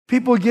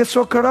People get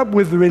so caught up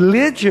with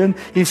religion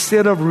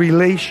instead of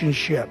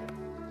relationship.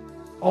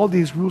 All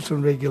these rules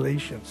and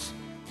regulations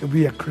to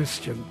be a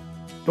Christian.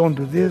 Don't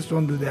do this,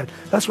 don't do that.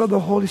 That's what the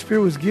Holy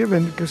Spirit was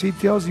given, because He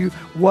tells you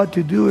what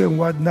to do and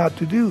what not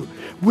to do.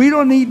 We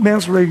don't need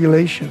man's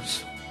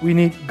regulations. We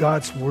need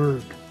God's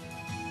Word.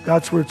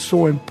 God's Word is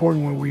so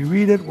important. When we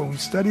read it, when we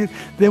study it,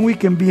 then we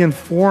can be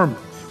informed.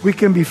 We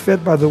can be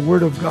fed by the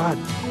Word of God.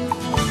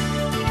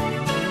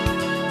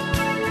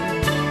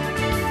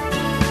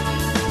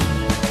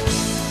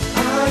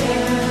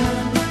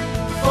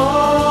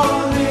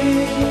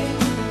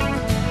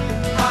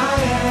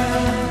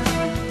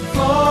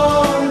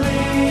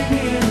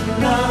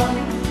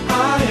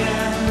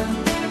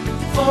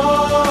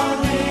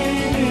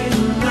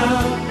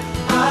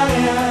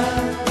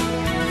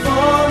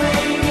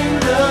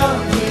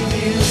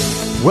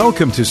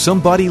 Welcome to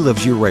Somebody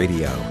Loves You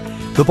Radio,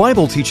 the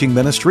Bible teaching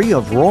ministry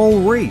of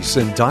Raul Ries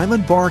in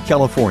Diamond Bar,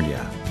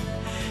 California.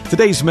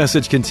 Today's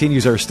message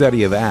continues our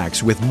study of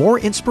Acts with more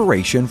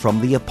inspiration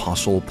from the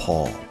Apostle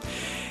Paul.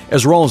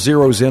 As Raul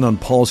zeroes in on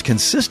Paul's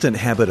consistent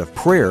habit of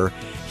prayer,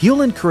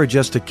 he'll encourage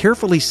us to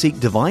carefully seek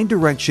divine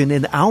direction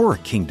in our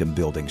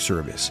kingdom-building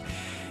service.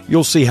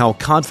 You'll see how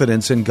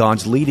confidence in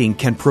God's leading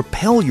can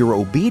propel your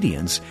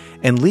obedience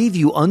and leave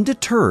you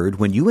undeterred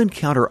when you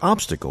encounter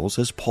obstacles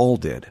as Paul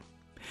did.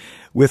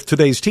 With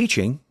today's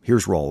teaching,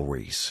 here's Raul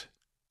Ries.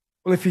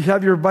 Well, if you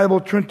have your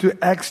Bible, turn to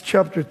Acts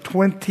chapter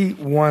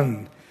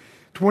 21.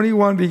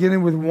 21,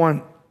 beginning with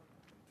 1.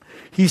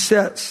 He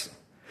says,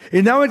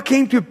 "And now it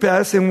came to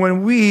pass, and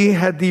when we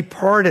had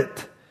departed,"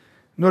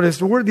 notice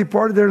the word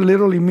departed there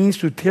literally means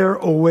to tear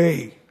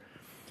away.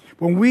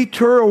 When we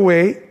tore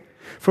away,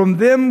 from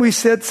them we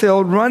set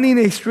sail, running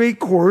a straight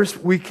course.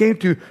 We came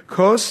to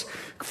Kos,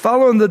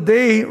 following the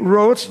day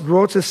Rhodes.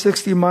 Rhodes is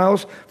 60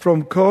 miles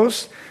from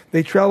Kos.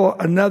 They travel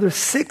another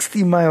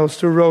 60 miles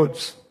to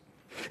Rhodes.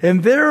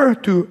 And there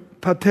to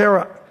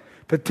Patara.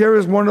 Patara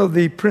is one of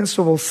the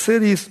principal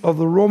cities of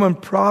the Roman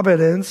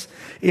province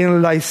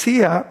in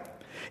Lycia,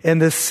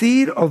 and the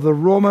seat of the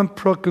Roman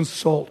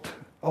proconsul.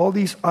 All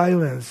these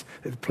islands,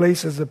 the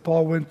places that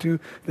Paul went to,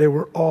 they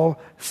were all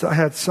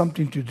had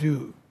something to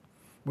do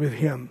with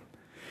him.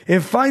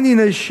 And finding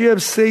a ship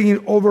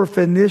sailing over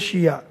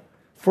Phoenicia,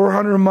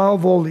 400-mile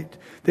voyage.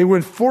 They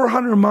went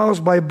 400 miles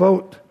by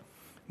boat.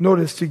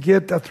 Notice, to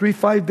get a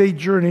 3-5-day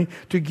journey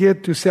to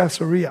get to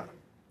Caesarea.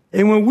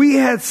 And when we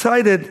had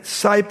sighted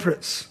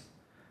Cyprus,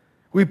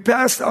 we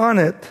passed on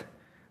it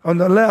on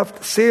the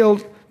left,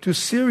 sailed to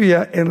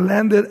Syria, and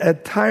landed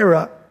at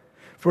Tyre,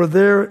 for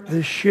there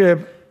the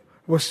ship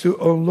was to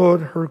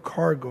unload her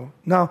cargo.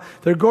 Now,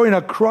 they're going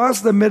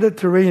across the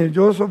Mediterranean.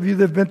 Those of you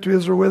that have been to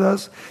Israel with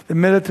us, the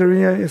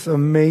Mediterranean is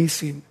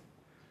amazing.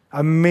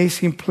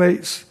 Amazing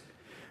place.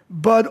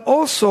 But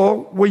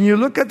also, when you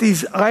look at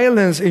these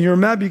islands in your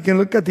map, you can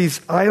look at these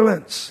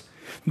islands.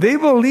 They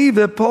believe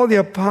that Paul the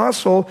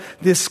Apostle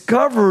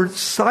discovered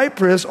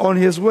Cyprus on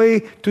his way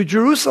to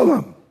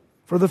Jerusalem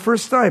for the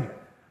first time.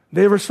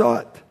 They ever saw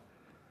it.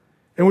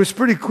 It was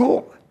pretty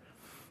cool.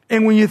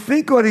 And when you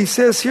think what he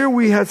says here,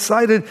 we had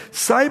sighted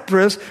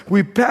Cyprus,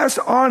 we passed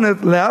on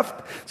it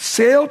left,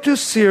 sailed to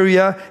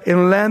Syria,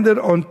 and landed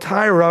on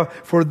Tyre,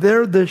 for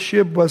there the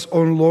ship was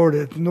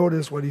unloaded.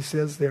 Notice what he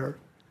says there.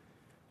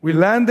 We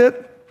landed,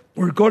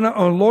 we're going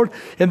to unload,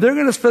 and they're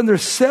going to spend their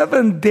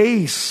 7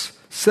 days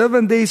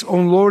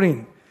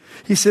unloading.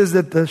 He says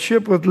that the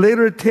ship would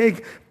later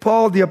take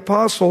Paul the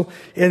Apostle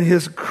and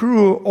his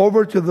crew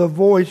over to the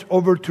voyage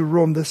over to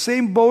Rome. The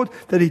same boat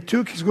that he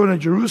took, he's going to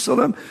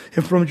Jerusalem,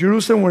 and from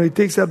Jerusalem, when he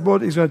takes that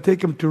boat, he's going to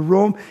take him to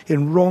Rome.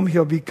 In Rome,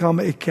 he'll become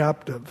a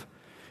captive.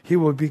 He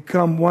will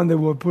become one that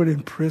will put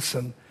in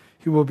prison.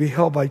 He will be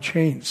held by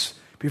chains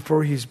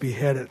before he's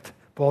beheaded,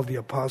 Paul the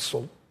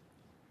Apostle.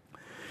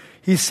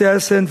 He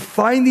says, and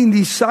finding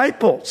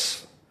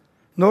disciples.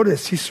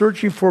 Notice, he's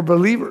searching for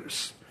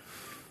believers.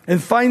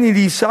 And finding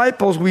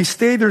disciples, we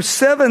stayed there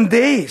 7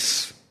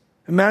 days.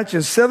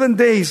 Imagine, 7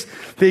 days.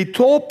 They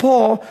told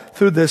Paul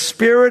through the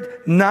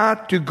Spirit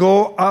not to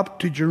go up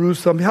to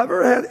Jerusalem. Have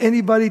you ever had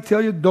anybody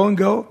tell you, don't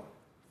go?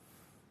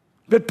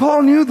 But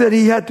Paul knew that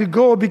he had to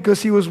go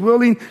because he was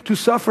willing to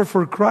suffer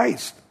for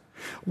Christ.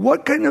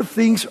 What kind of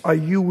things are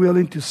you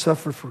willing to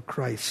suffer for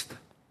Christ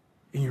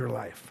in your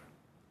life?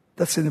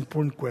 That's an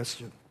important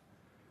question.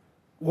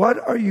 What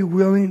are you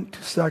willing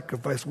to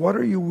sacrifice? What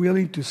are you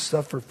willing to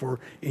suffer for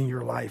in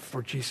your life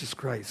for Jesus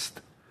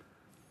Christ?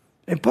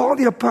 And Paul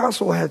the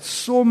Apostle had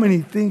so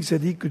many things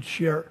that he could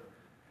share.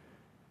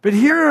 But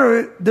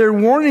here they're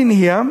warning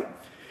him,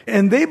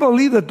 and they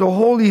believe that the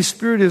Holy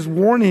Spirit is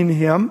warning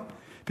him,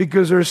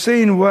 because they're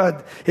saying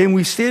what? And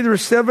we stayed there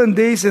 7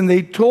 days, and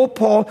they told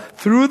Paul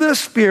through the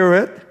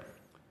Spirit,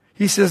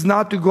 he says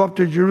not to go up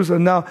to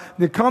Jerusalem. Now,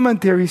 the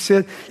commentary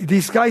said,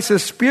 this guy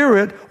says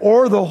Spirit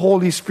or the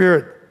Holy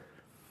Spirit.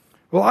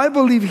 Well, I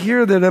believe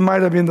here that it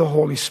might have been the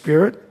Holy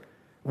Spirit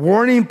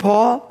warning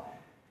Paul.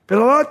 But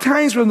a lot of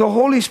times when the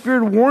Holy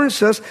Spirit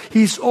warns us,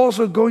 He's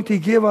also going to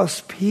give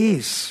us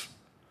peace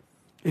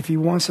if He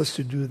wants us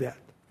to do that.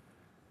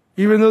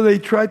 Even though they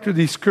tried to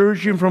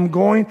discourage him from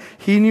going,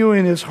 he knew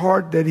in his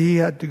heart that he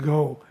had to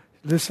go.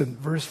 Listen,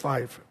 verse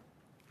 5.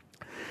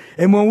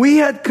 And when we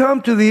had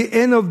come to the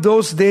end of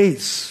those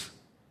days,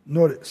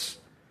 notice,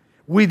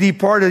 we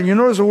departed. You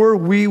notice the word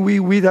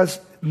we, that's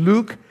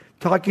Luke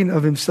talking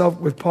of himself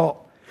with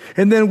Paul.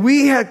 And then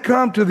we had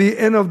come to the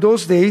end of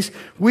those days.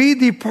 We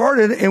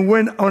departed and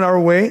went on our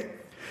way.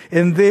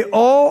 And they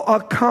all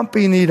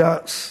accompanied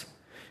us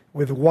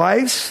with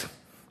wives,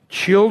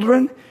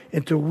 children,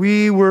 until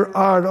we were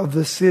out of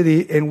the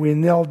city, and we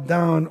knelt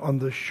down on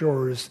the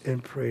shores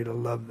and prayed. I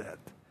love that.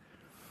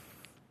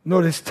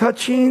 Notice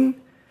touching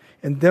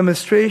and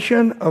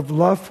demonstration of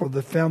love for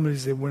the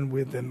families that went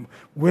with them,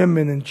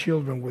 women and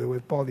children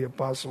with Paul the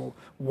Apostle,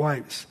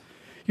 wives.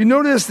 You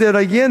notice that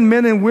again,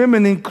 men and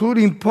women,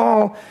 including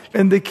Paul,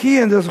 and the key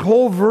in this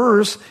whole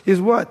verse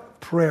is what?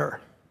 Prayer.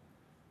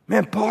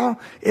 Man, Paul,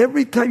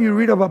 every time you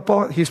read about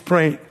Paul, he's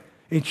praying.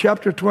 In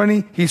chapter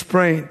 20, he's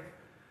praying.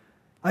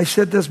 I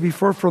said this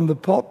before from the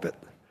pulpit,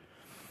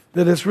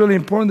 that it's really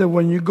important that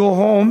when you go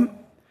home,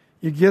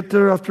 you get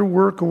there after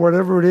work or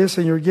whatever it is,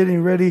 and you're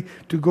getting ready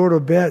to go to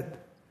bed,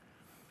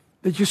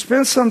 that you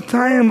spend some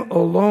time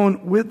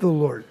alone with the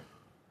Lord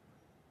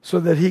so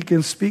that he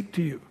can speak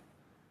to you.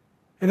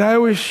 And I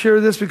always share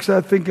this because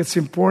I think it's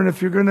important.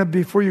 If you're going to,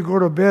 before you go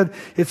to bed,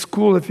 it's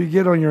cool if you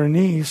get on your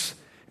knees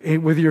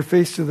with your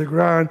face to the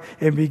ground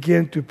and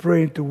begin to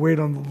pray and to wait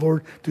on the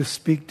Lord to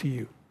speak to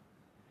you.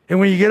 And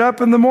when you get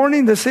up in the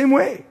morning, the same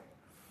way.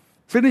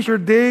 Finish your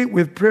day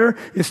with prayer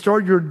and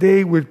start your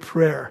day with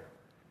prayer.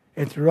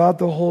 And throughout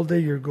the whole day,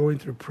 you're going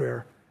through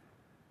prayer.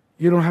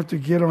 You don't have to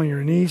get on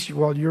your knees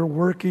while you're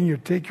working. You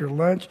take your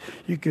lunch.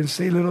 You can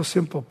say little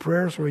simple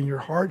prayers, or in your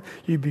heart,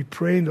 you'd be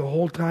praying the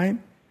whole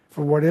time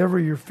for whatever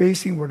you're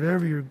facing,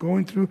 whatever you're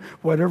going through,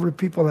 whatever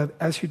people have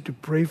asked you to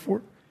pray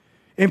for.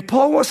 And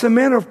Paul was a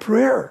man of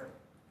prayer.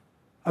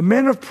 A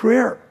man of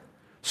prayer.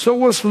 So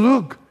was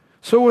Luke.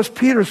 So was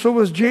Peter, so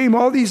was James.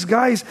 All these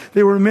guys,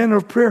 they were men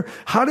of prayer.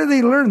 How did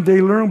they learn? They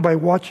learned by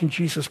watching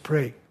Jesus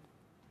pray.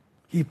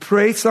 He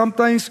prayed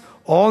sometimes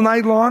all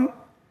night long.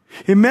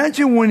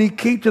 Imagine when he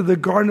came to the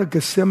Garden of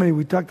Gethsemane.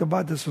 We talked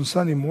about this on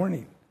Sunday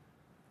morning.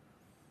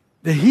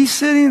 That he's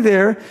sitting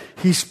there,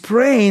 he's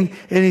praying,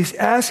 and he's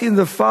asking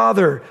the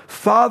Father,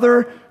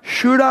 Father,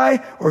 should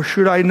I or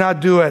should I not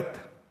do it?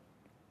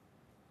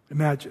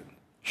 Imagine.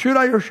 Should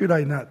I or should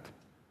I not?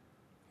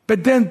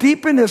 But then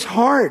deep in his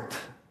heart,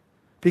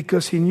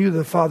 because he knew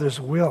the Father's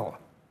will.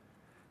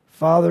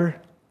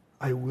 Father,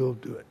 I will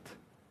do it.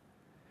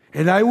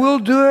 And I will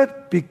do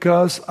it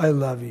because I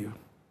love you.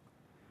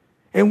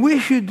 And we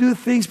should do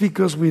things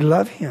because we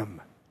love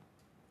him.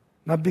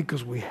 Not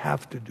because we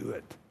have to do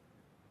it,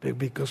 but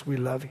because we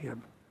love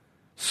him.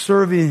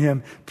 Serving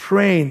him,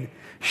 praying,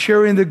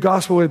 sharing the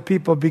gospel with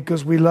people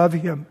because we love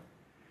him.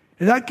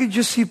 And I could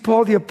just see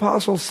Paul the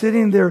Apostle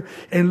sitting there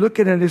and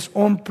looking at his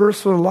own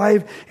personal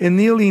life and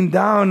kneeling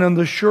down on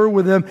the shore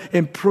with them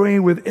and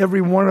praying with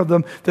every one of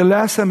them. The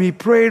last time he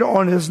prayed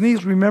on his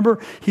knees, remember,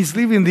 he's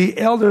leaving the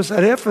elders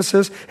at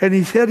Ephesus and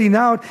he's heading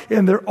out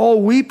and they're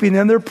all weeping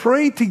and they're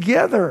praying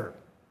together.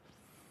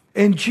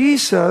 And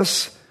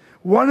Jesus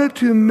wanted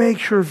to make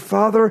sure,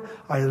 Father,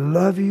 I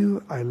love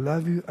you, I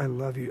love you, I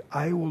love you.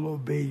 I will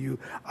obey you.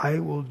 I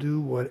will do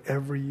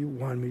whatever you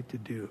want me to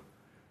do.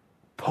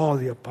 Paul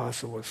the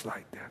Apostle was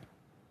like that.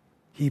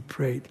 He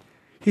prayed.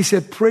 He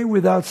said, pray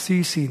without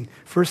ceasing.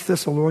 1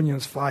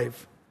 Thessalonians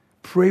 5.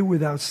 Pray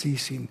without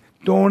ceasing.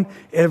 Don't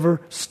ever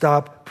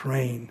stop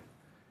praying.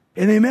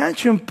 And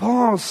imagine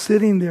Paul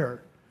sitting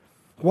there,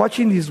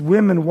 watching these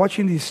women,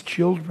 watching these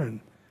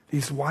children,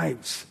 these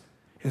wives,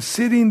 and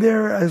sitting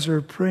there as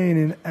they're praying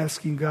and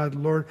asking God,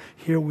 Lord,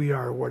 here we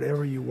are,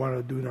 whatever you want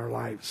to do in our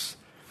lives.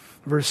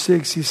 Verse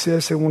 6, he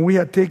says, and when we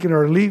had taken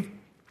our leave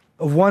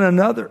of one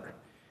another,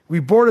 we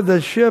boarded the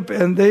ship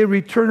and they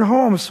returned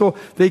home. So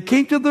they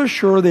came to the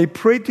shore. They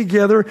prayed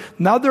together.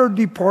 Now they're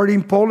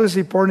departing. Paul is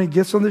departing,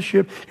 gets on the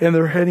ship, and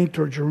they're heading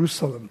toward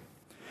Jerusalem.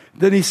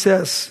 Then he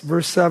says,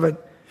 verse 7,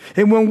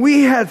 and when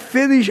we had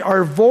finished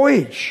our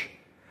voyage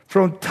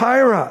from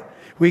Tyre,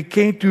 we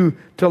came to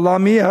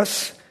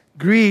Ptolemais,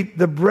 greet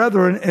the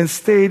brethren, and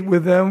stayed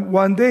with them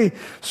one day.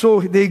 So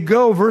they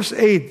go, verse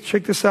 8,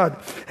 check this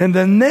out. And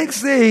the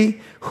next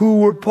day, who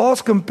were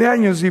Paul's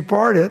companions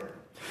departed,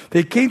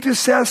 they came to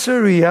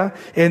Caesarea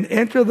and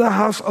entered the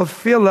house of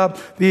Philip,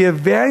 the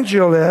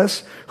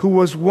evangelist, who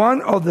was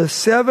one of the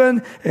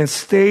 7, and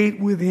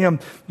stayed with him.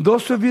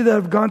 Those of you that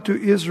have gone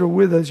to Israel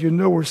with us, you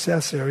know where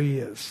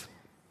Caesarea is.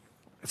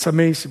 It's an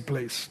amazing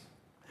place.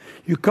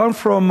 You come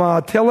from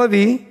Tel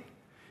Aviv,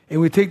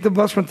 and we take the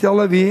bus from Tel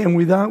Aviv, and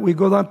we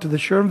go down to the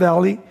Sherm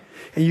Valley,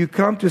 and you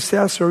come to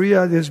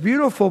Caesarea, this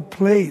beautiful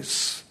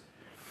place.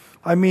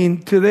 I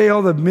mean, today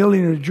all the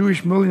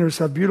Jewish millionaires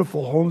have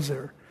beautiful homes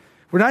there.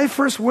 When I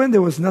first went,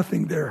 there was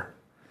nothing there.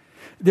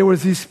 There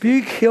was these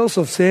big hills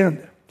of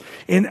sand.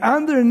 And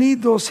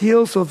underneath those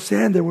hills of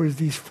sand, there were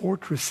these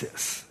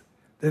fortresses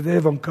that they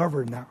have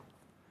uncovered now.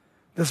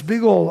 This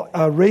big old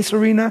race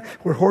arena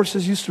where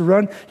horses used to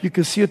run, you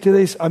can see it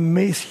today. It's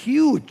amazing,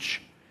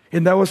 huge.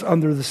 And that was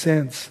under the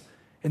sands.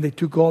 And they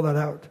took all that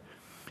out.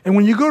 And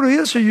when you go to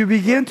Israel, you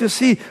begin to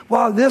see,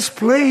 wow, this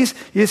place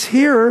is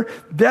here,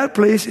 that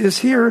place is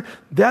here,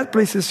 that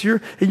place is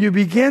here. And you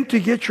begin to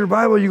get your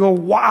Bible, you go,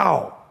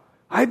 wow,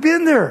 I've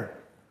been there.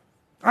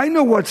 I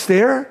know what's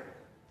there.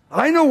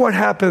 I know what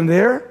happened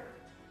there.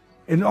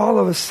 And all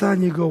of a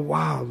sudden you go,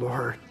 wow,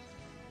 Lord,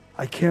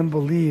 I can't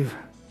believe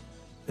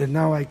that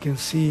now I can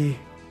see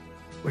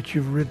what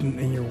you've written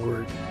in your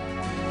word.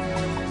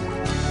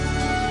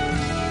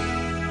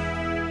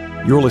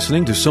 You're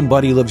listening to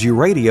Somebody Loves You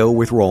Radio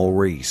with Raul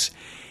Ries.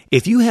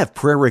 If you have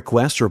prayer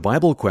requests or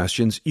Bible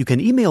questions, you can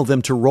email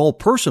them to Raul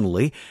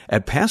personally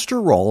at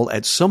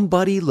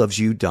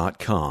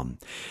pastorraul@somebodylovesyou.com.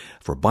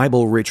 For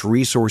Bible-rich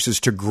resources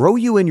to grow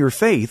you in your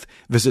faith,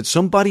 visit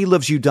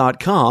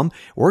somebodylovesyou.com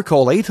or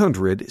call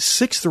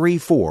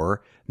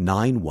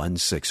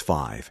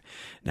 800-634-9165.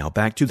 Now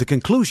back to the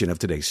conclusion of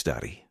today's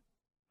study.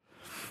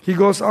 He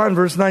goes on,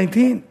 verse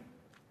 19.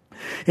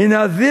 And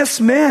now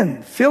this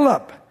man,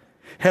 Philip,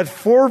 had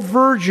 4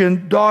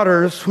 virgin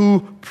daughters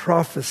who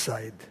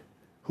prophesied.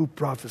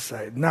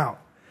 Now,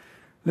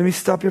 let me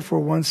stop here for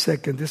 1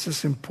 second. This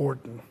is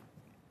important.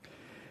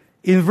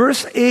 In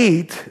verse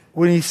 8,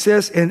 when he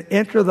says, and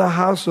enter the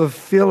house of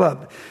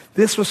Philip,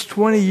 this was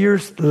 20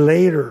 years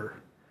later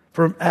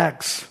from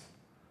Acts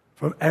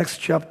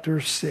chapter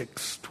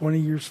 6, 20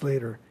 years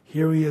later.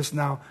 Here he is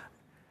now.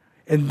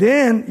 And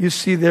then you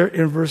see there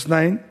in verse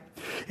 9,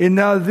 and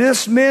now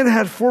this man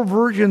had 4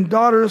 virgin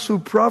daughters who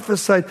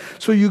prophesied.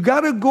 So you got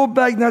to go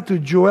back now to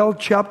Joel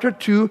chapter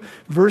 2,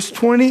 verse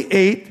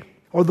 28,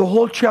 or the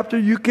whole chapter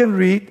you can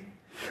read,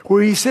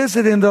 where he says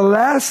that in the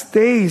last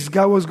days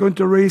God was going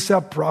to raise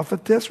up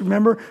prophetess.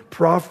 Remember,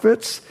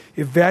 prophets,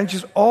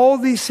 evangelists, all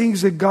these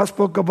things that God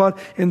spoke about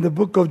in the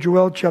book of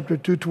Joel chapter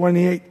 2,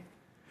 28.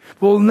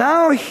 Well,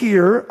 now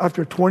here,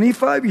 after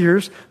 25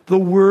 years, the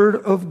word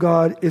of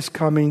God is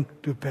coming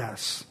to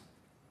pass.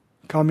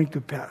 Coming to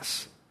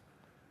pass.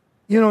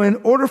 You know, in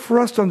order for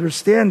us to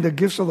understand the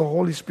gifts of the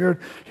Holy Spirit,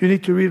 you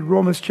need to read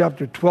Romans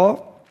chapter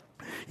 12,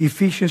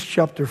 Ephesians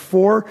chapter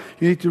 4.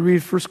 You need to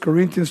read 1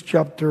 Corinthians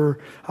chapter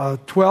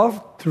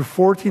 12 through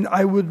 14,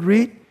 I would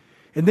read.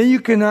 And then you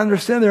can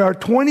understand there are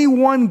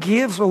 21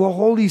 gifts of the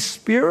Holy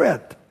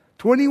Spirit.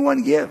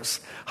 21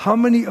 gifts. How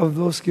many of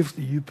those gifts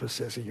do you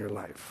possess in your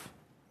life?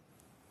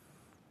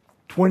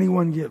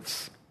 21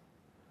 gifts.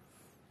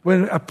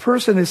 When a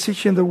person is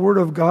teaching the Word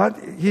of God,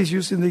 he's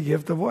using the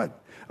gift of what?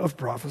 Of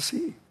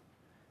prophecy.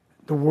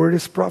 The Word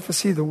is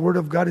prophecy. The Word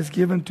of God is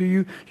given to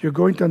you. You're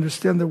going to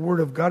understand the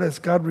Word of God as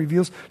God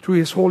reveals through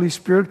His Holy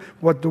Spirit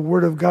what the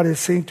Word of God is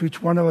saying to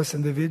each one of us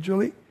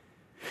individually.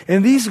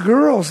 And these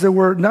girls, they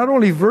were not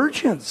only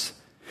virgins,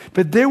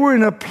 but they were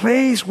in a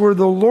place where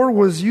the Lord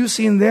was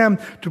using them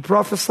to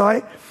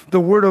prophesy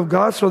the Word of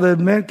God so that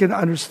men can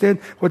understand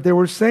what they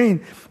were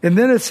saying. And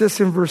then it says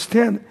in verse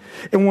 10,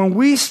 and when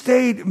we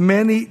stayed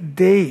many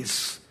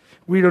days,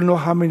 we don't know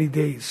how many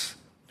days,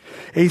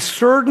 a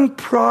certain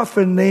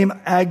prophet named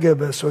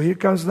Agabus. So here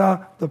comes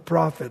now the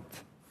prophet.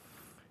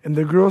 And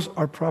the girls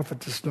are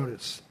prophetess,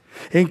 notice.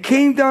 And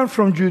came down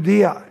from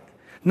Judea.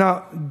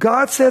 Now,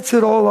 God sets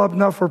it all up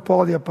now for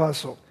Paul the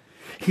Apostle.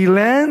 He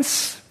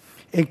lands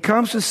and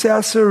comes to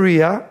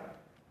Caesarea.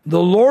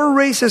 The Lord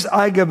raises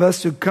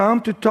Agabus to come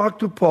to talk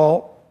to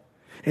Paul.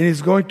 And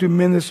he's going to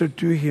minister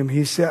to him.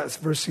 He says,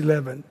 verse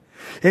 11.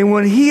 And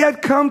when he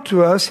had come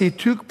to us, he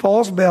took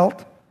Paul's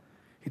belt.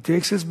 He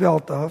takes his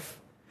belt off,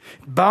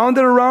 bound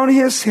it around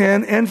his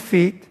hand and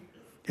feet,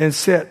 and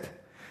said,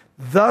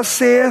 thus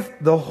saith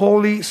the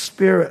Holy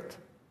Spirit,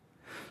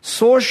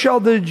 so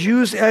shall the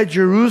Jews at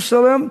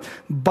Jerusalem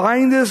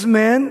bind this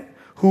man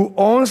who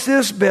owns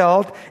this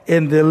belt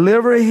and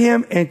deliver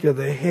him into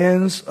the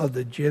hands of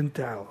the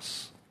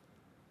Gentiles.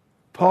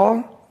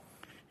 Paul,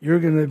 you're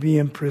going to be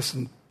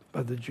imprisoned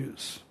by the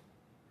Jews.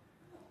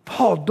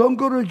 Paul, don't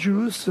go to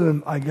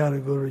Jerusalem. I got to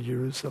go to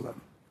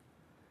Jerusalem.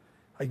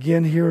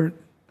 Again, here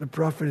the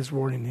prophet is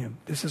warning him.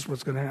 This is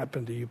what's going to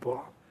happen to you,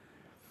 Paul.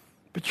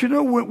 But you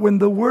know, when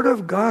the Word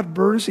of God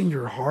burns in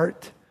your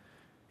heart,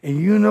 and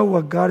you know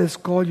what God has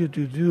called you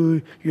to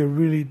do, you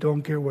really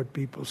don't care what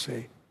people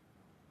say.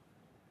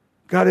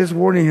 God is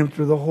warning him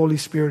through the Holy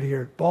Spirit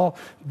here. Paul,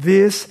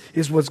 this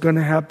is what's going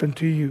to happen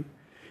to you.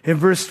 In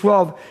verse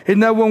 12, and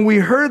now when we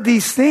heard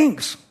these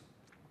things,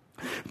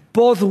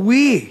 both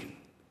we,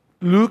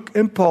 Luke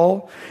and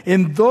Paul,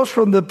 and those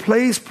from the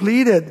place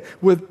pleaded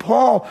with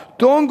Paul,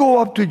 don't go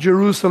up to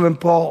Jerusalem,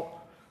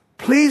 Paul.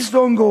 Please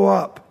don't go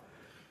up.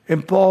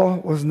 And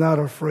Paul was not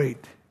afraid.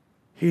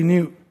 He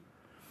knew.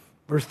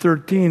 Verse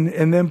 13,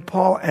 and then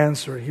Paul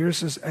answered. Here's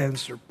his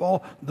answer.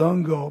 Paul,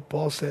 don't go.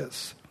 Paul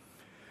says,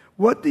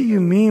 what do you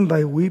mean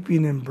by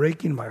weeping and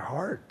breaking my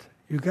heart?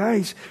 You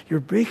guys, you're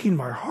breaking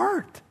my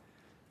heart.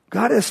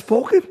 God has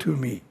spoken to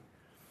me.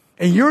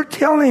 And you're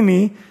telling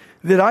me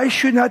that I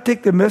should not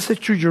take the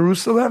message to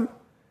Jerusalem?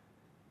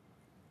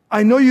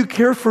 I know you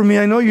care for me.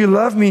 I know you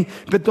love me.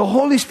 But the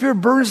Holy Spirit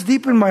burns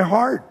deep in my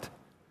heart.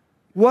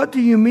 What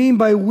do you mean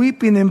by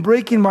weeping and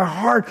breaking my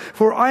heart?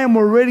 For I am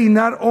already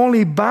not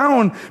only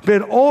bound,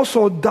 but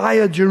also die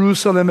at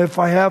Jerusalem if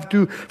I have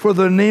to, for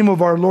the name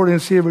of our Lord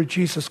and Savior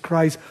Jesus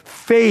Christ.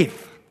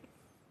 Faith.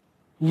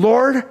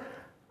 Lord,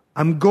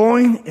 I'm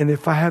going, and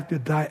if I have to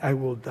die, I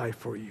will die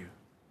for you.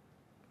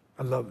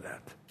 I love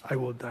that. I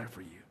will die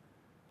for you.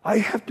 I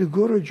have to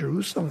go to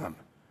Jerusalem,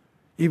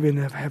 even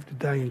if I have to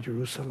die in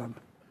Jerusalem.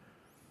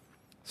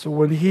 So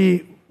when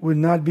he would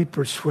not be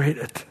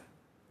persuaded,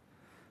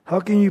 how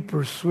can you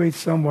persuade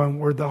someone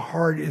where the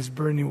heart is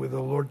burning with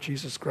the Lord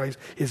Jesus Christ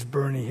is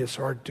burning his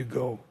heart to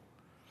go?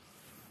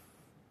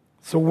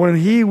 So when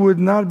he would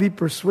not be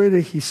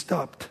persuaded, he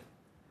stopped,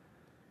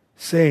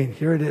 saying,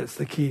 here it is,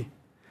 the key.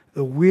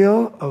 The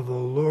will of the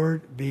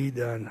Lord be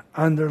done.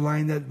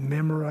 Underline that,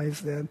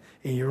 memorize that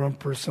in your own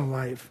personal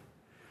life.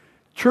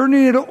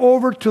 Turning it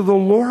over to the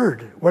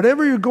Lord.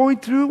 Whatever you're going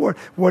through, or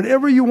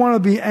whatever you want to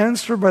be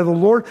answered by the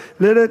Lord,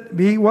 let it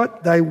be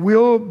what? Thy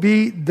will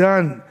be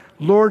done.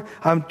 Lord,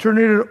 I'm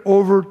turning it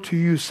over to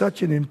you.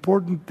 Such an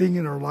important thing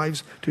in our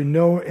lives to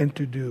know and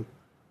to do.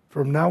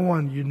 From now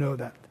on, you know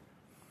that.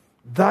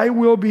 Thy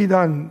will be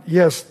done.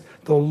 Yes,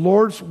 the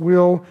Lord's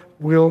will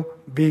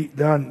be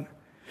done.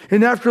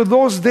 And after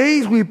those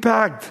days, we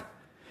packed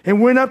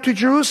and went up to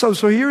Jerusalem.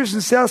 So here is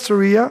in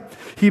Caesarea.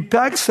 He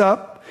packs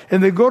up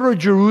and they go to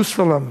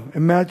Jerusalem.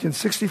 Imagine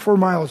 64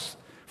 miles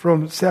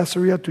from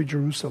Caesarea to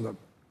Jerusalem.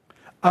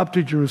 Up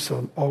to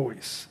Jerusalem,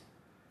 always.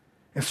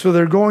 And so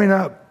they're going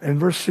up. In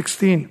verse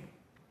 16.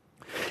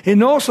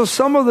 And also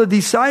some of the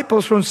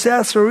disciples from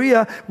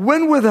Caesarea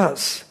went with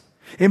us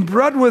and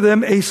brought with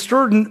them a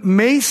certain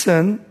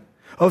Mason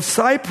of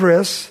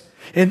Cyprus,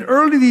 an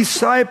early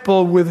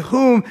disciple with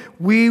whom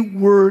we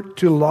were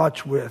to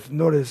lodge with.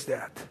 Notice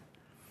that.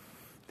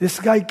 This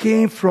guy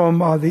came from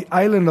the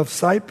island of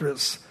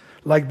Cyprus,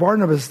 like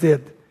Barnabas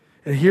did.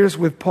 And here's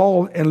with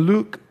Paul and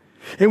Luke.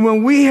 And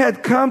when we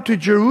had come to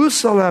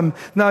Jerusalem,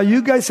 now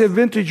you guys have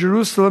been to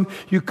Jerusalem,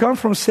 you come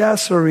from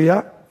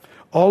Caesarea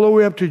all the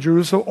way up to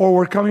Jerusalem, or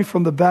we're coming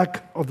from the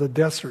back of the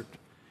desert.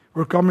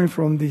 We're coming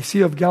from the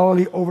Sea of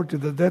Galilee over to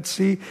the Dead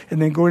Sea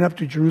and then going up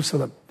to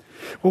Jerusalem.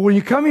 Well, when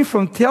you're coming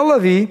from Tel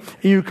Aviv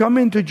and you're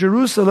coming to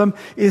Jerusalem,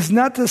 it's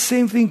not the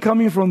same thing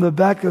coming from the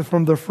back as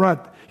from the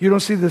front. You don't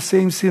see the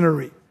same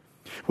scenery.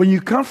 When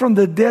you come from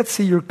the Dead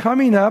Sea, you're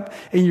coming up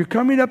and you're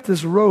coming up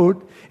this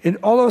road, and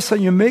all of a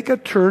sudden you make a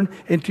turn,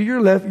 and to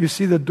your left you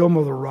see the Dome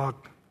of the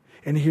Rock.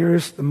 And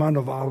here's the Mount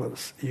of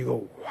Olives. You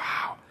go,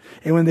 wow.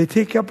 And when they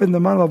take you up in the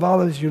Mount of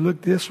Olives, you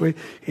look this way,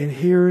 and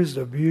here's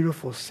the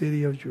beautiful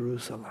city of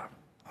Jerusalem.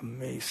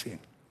 Amazing.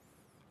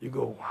 You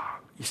go, wow.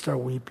 You start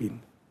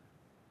weeping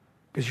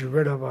because you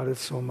read about it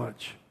so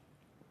much.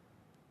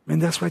 Man,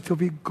 that's why I tell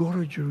people, go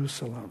to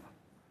Jerusalem.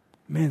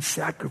 Man,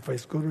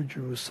 sacrifice, go to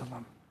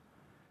Jerusalem.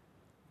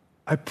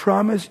 I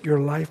promise your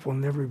life will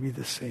never be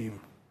the same.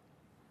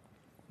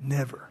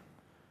 Never.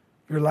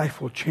 Your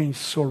life will change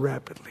so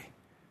rapidly.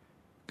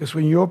 Because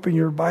when you open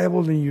your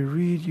Bible and you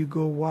read, you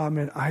go, wow,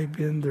 man, I've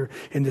been there.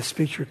 And this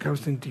picture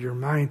comes into your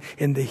mind.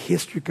 And the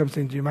history comes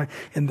into your mind.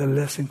 And the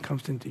lesson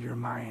comes into your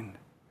mind.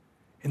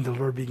 And the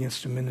Lord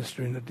begins to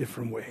minister in a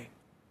different way.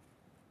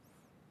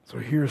 So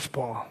here's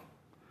Paul.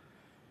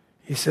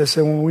 He says,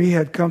 and when we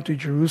had come to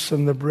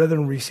Jerusalem, the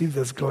brethren received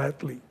us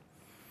gladly.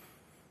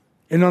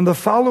 And on the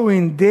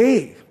following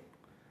day,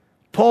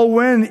 Paul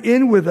went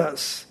in with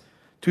us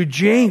to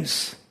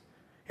James,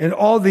 and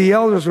all the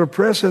elders were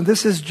present.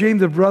 This is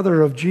James, the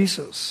brother of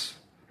Jesus,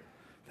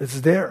 that's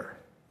there.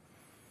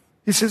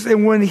 He says,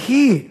 and when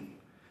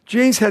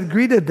James had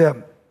greeted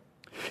them,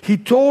 he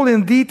told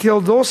in detail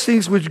those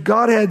things which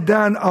God had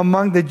done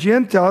among the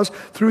Gentiles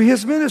through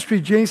his ministry.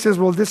 James says,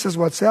 well, this is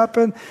what's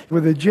happened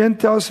with the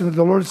Gentiles, and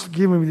the Lord's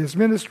given me this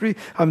ministry.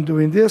 I'm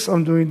doing this,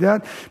 I'm doing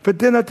that. But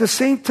then at the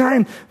same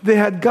time, they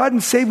had gotten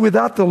saved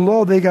without the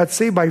law. They got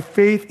saved by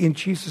faith in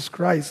Jesus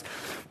Christ.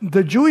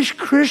 The Jewish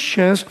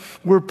Christians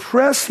were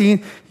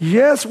pressing,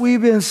 yes,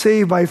 we've been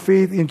saved by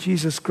faith in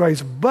Jesus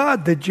Christ,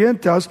 but the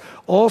Gentiles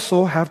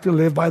also have to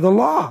live by the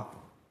law.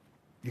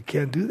 You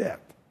can't do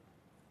that.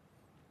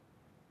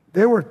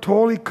 They were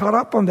totally caught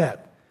up on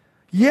that.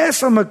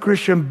 Yes, I'm a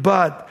Christian,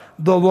 but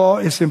the law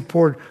is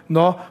important.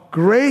 No,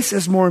 grace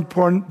is more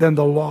important than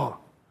the law.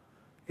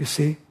 You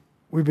see,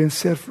 we've been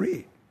set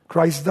free.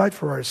 Christ died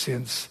for our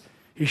sins.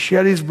 He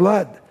shed his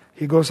blood.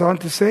 He goes on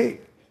to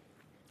say.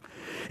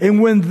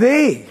 And when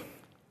they,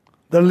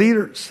 the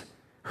leaders,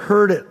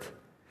 heard it,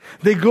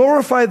 they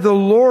glorified the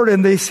Lord,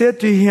 and they said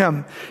to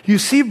him, you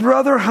see,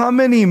 brother, how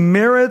many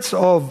merits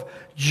of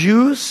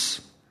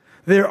Jews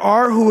there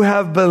are who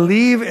have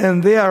believed,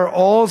 and they are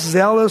all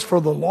zealous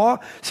for the law.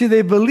 See,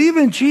 they believe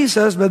in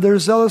Jesus, but they're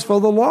zealous for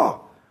the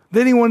law.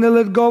 They didn't want to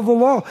let go of the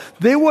law.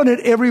 They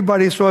wanted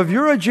everybody. So if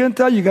you're a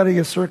Gentile, you got to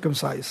get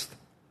circumcised.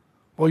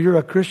 Well, you're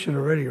a Christian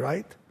already,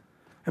 right?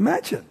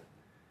 Imagine.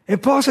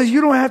 And Paul says,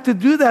 you don't have to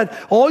do that.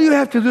 All you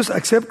have to do is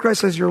accept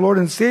Christ as your Lord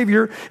and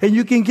Savior, and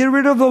you can get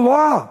rid of the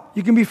law.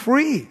 You can be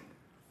free.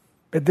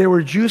 But they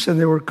were Jews, and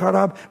they were caught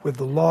up with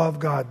the law of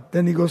God.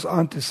 Then he goes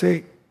on to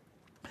say,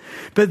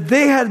 but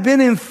they had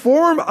been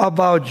informed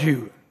about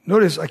you.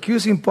 Notice,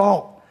 accusing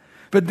Paul.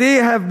 But they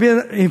have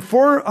been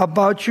informed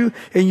about you,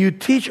 and you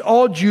teach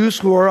all Jews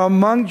who are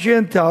among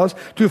Gentiles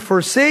to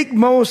forsake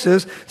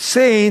Moses,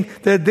 saying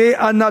that they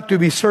are not to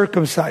be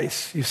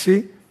circumcised. You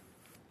see?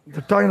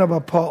 They're talking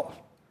about Paul.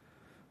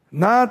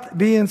 Not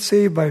being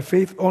saved by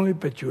faith only,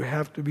 but you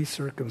have to be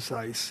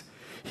circumcised.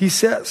 He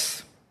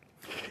says,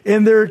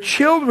 and their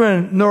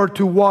children nor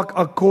to walk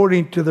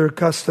according to their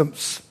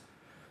customs.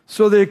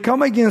 So they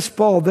come against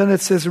Paul. Then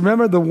it says,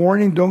 remember the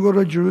warning, don't go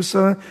to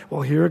Jerusalem?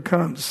 Well, here it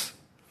comes.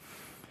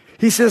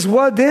 He says,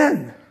 what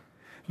then?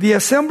 The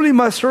assembly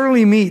must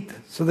certainly meet.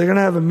 So they're going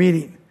to have a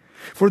meeting.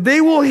 For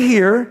they will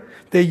hear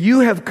that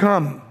you have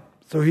come.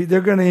 So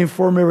they're going to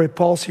inform everybody,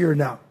 Paul's here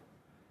now.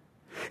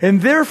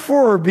 And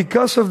therefore,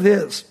 because of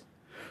this,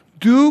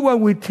 do what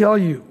we tell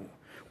you.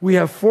 We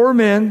have 4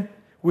 men,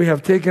 we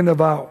have taken a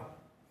vow.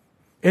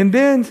 And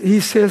then he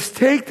says,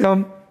 take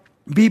them,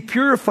 be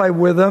purified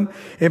with them,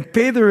 and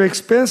pay their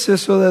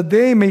expenses so that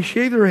they may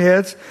shave their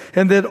heads,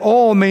 and that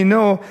all may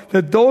know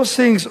that those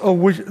things of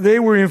which they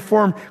were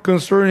informed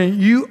concerning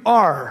you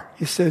are,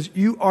 he says,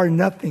 you are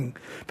nothing,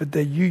 but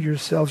that you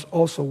yourselves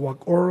also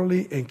walk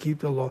orderly and keep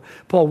the law.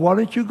 Paul, why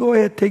don't you go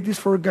ahead, take this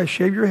for a guy,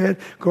 shave your head,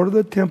 go to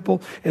the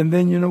temple, and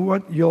then you know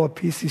what? You'll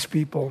appease these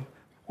people.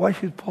 Why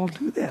should Paul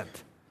do that?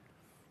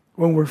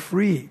 When we're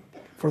free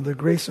for the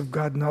grace of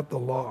God, not the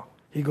law.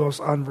 He goes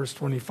on, verse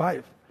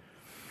 25.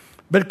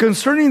 But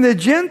concerning the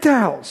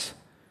Gentiles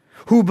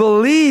who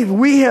believe,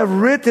 we have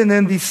written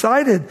and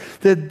decided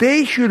that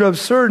they should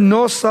observe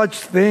no such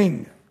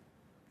thing.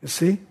 You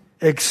see?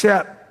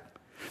 Except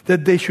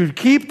that they should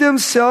keep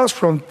themselves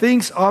from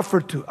things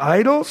offered to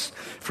idols,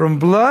 from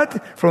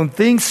blood, from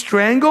things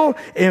strangled,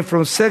 and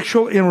from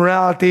sexual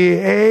immorality.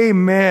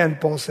 Amen,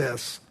 Paul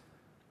says.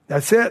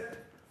 That's it.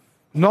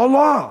 No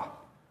law.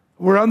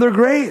 We're under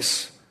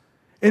grace.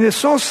 And it's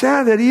so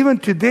sad that even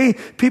today,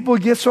 people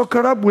get so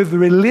caught up with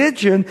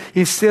religion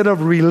instead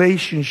of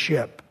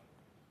relationship.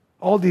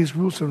 All these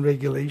rules and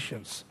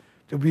regulations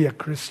to be a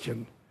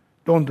Christian.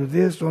 Don't do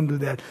this, don't do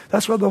that.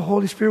 That's why the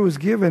Holy Spirit was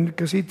given,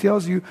 because He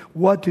tells you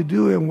what to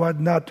do and what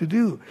not to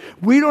do.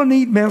 We don't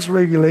need man's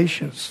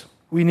regulations.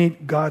 We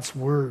need God's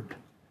Word.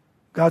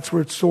 God's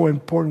Word is so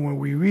important. When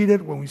we read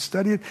it, when we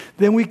study it,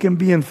 then we can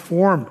be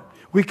informed.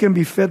 We can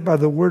be fed by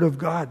the Word of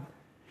God.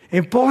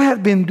 And Paul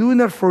had been doing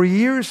that for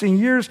years and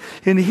years.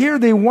 And here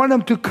they want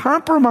him to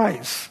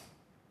compromise.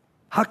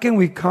 How can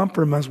we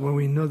compromise when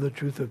we know the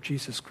truth of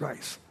Jesus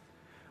Christ?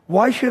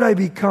 Why should I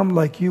become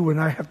like you when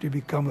I have to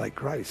become like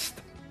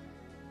Christ?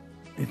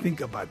 And think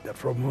about that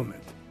for a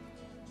moment.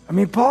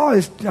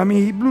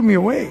 He blew me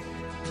away.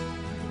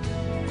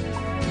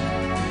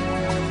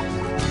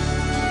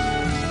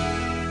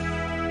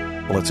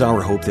 Well, it's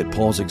our hope that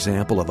Paul's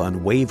example of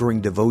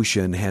unwavering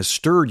devotion has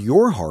stirred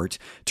your heart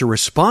to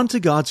respond to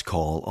God's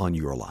call on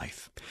your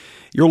life.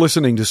 You're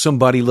listening to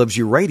Somebody Loves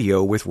You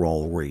Radio with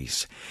Raul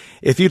Ries.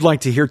 If you'd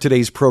like to hear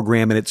today's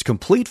program in its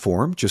complete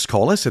form, just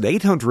call us at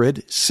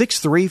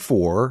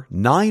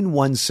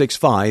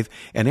 800-634-9165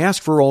 and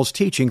ask for Raul's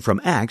teaching from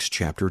Acts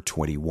chapter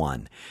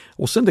 21.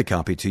 We'll send a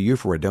copy to you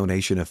for a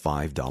donation of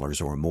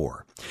 $5 or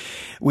more.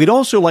 We'd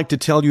also like to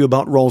tell you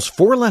about Raul's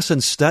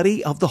 4-lesson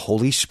study of the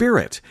Holy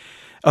Spirit.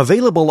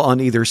 Available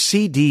on either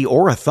CD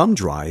or a thumb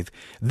drive,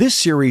 this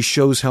series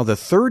shows how the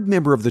third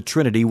member of the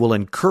Trinity will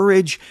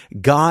encourage,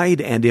 guide,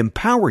 and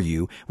empower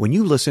you when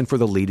you listen for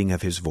the leading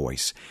of His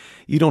voice.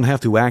 You don't have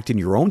to act in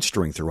your own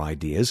strength or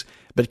ideas,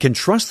 but can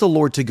trust the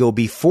Lord to go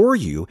before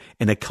you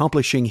in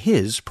accomplishing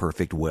His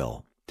perfect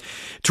will.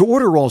 To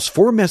order Raul's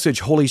 4-message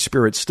Holy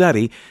Spirit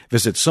study,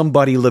 visit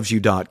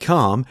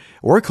SomebodyLovesYou.com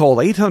or call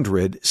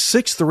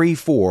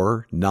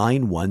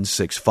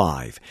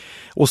 800-634-9165.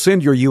 We'll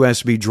send your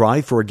USB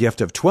drive for a gift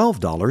of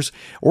 $12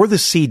 or the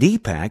CD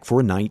pack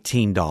for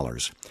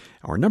 $19.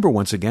 Our number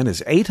once again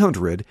is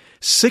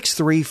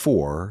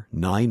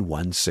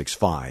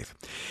 800-634-9165.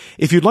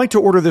 If you'd like to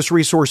order this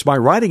resource by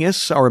writing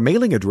us, our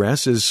mailing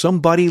address is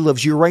Somebody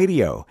Loves You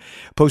Radio,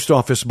 Post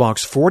Office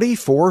Box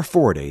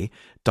 4440,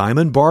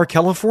 Diamond Bar,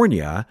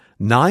 California,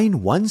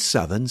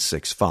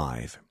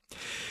 91765.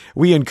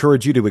 We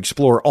encourage you to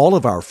explore all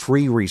of our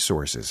free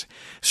resources.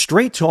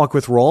 Straight Talk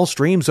with Raul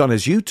streams on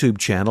his YouTube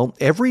channel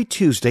every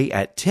Tuesday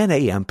at 10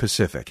 a.m.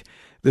 Pacific.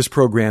 This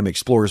program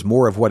explores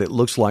more of what it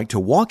looks like to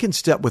walk in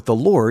step with the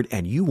Lord,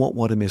 and you won't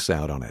want to miss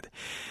out on it.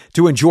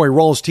 To enjoy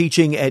Raul's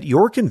teaching at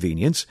your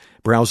convenience,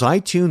 browse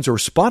iTunes or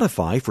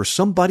Spotify for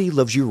Somebody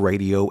Loves You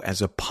Radio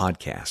as a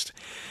podcast.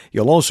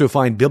 You'll also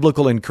find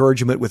biblical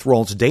encouragement with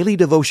Raul's daily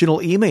devotional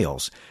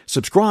emails.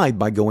 Subscribe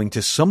by going to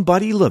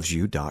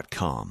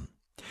SomebodyLovesYou.com.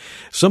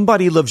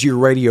 Somebody Loves You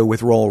Radio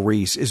with Raul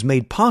Ries is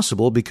made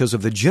possible because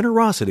of the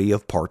generosity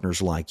of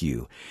partners like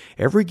you.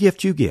 Every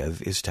gift you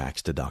give is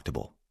tax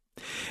deductible.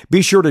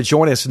 Be sure to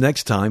join us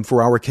next time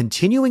for our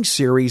continuing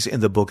series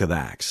in the book of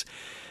Acts.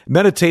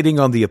 Meditating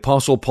on the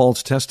Apostle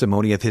Paul's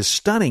testimony of his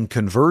stunning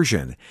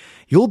conversion,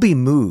 you'll be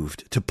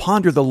moved to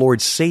ponder the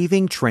Lord's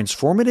saving,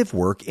 transformative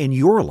work in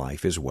your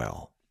life as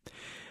well.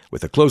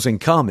 With a closing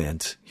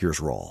comment, here's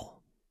Raul.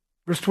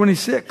 Verse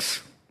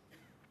 26.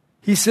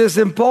 He says,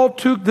 and Paul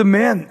took the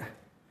men,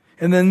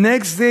 and the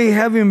next day,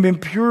 having been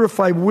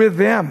purified with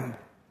them,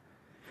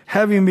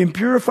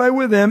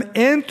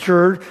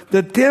 entered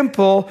the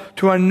temple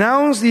to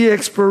announce the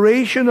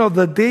expiration of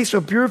the days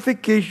of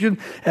purification,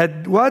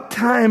 at what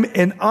time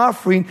an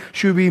offering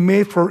should be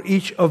made for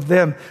each of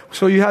them.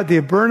 So you had the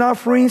burnt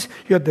offerings,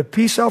 you had the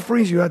peace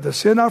offerings, you had the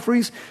sin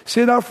offerings.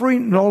 Sin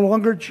offering, no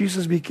longer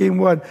Jesus became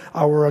what?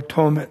 Our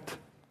atonement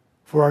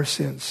for our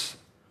sins.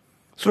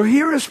 So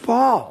here is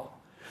Paul.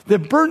 The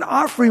burnt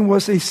offering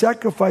was a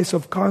sacrifice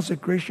of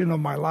consecration of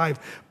my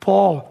life.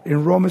 Paul,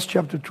 in Romans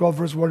chapter 12,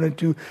 verse 1 and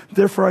 2,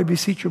 therefore I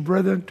beseech you,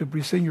 brethren, to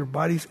present your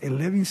bodies a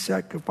living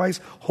sacrifice,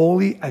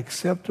 holy,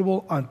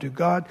 acceptable unto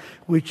God,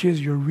 which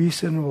is your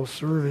reasonable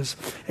service.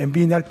 And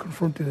be not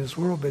conformed to this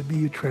world, but be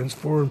you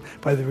transformed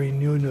by the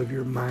renewing of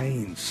your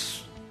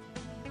minds.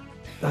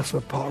 That's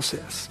what Paul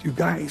says. You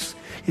guys,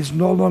 it's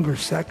no longer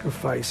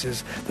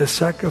sacrifices. The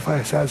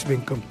sacrifice has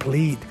been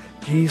complete.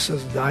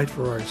 Jesus died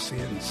for our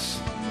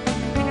sins.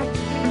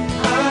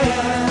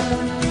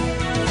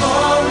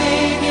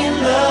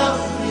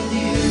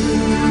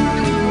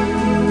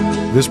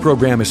 This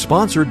program is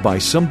sponsored by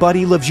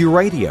Somebody Loves You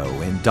Radio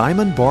in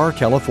Diamond Bar,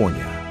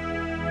 California.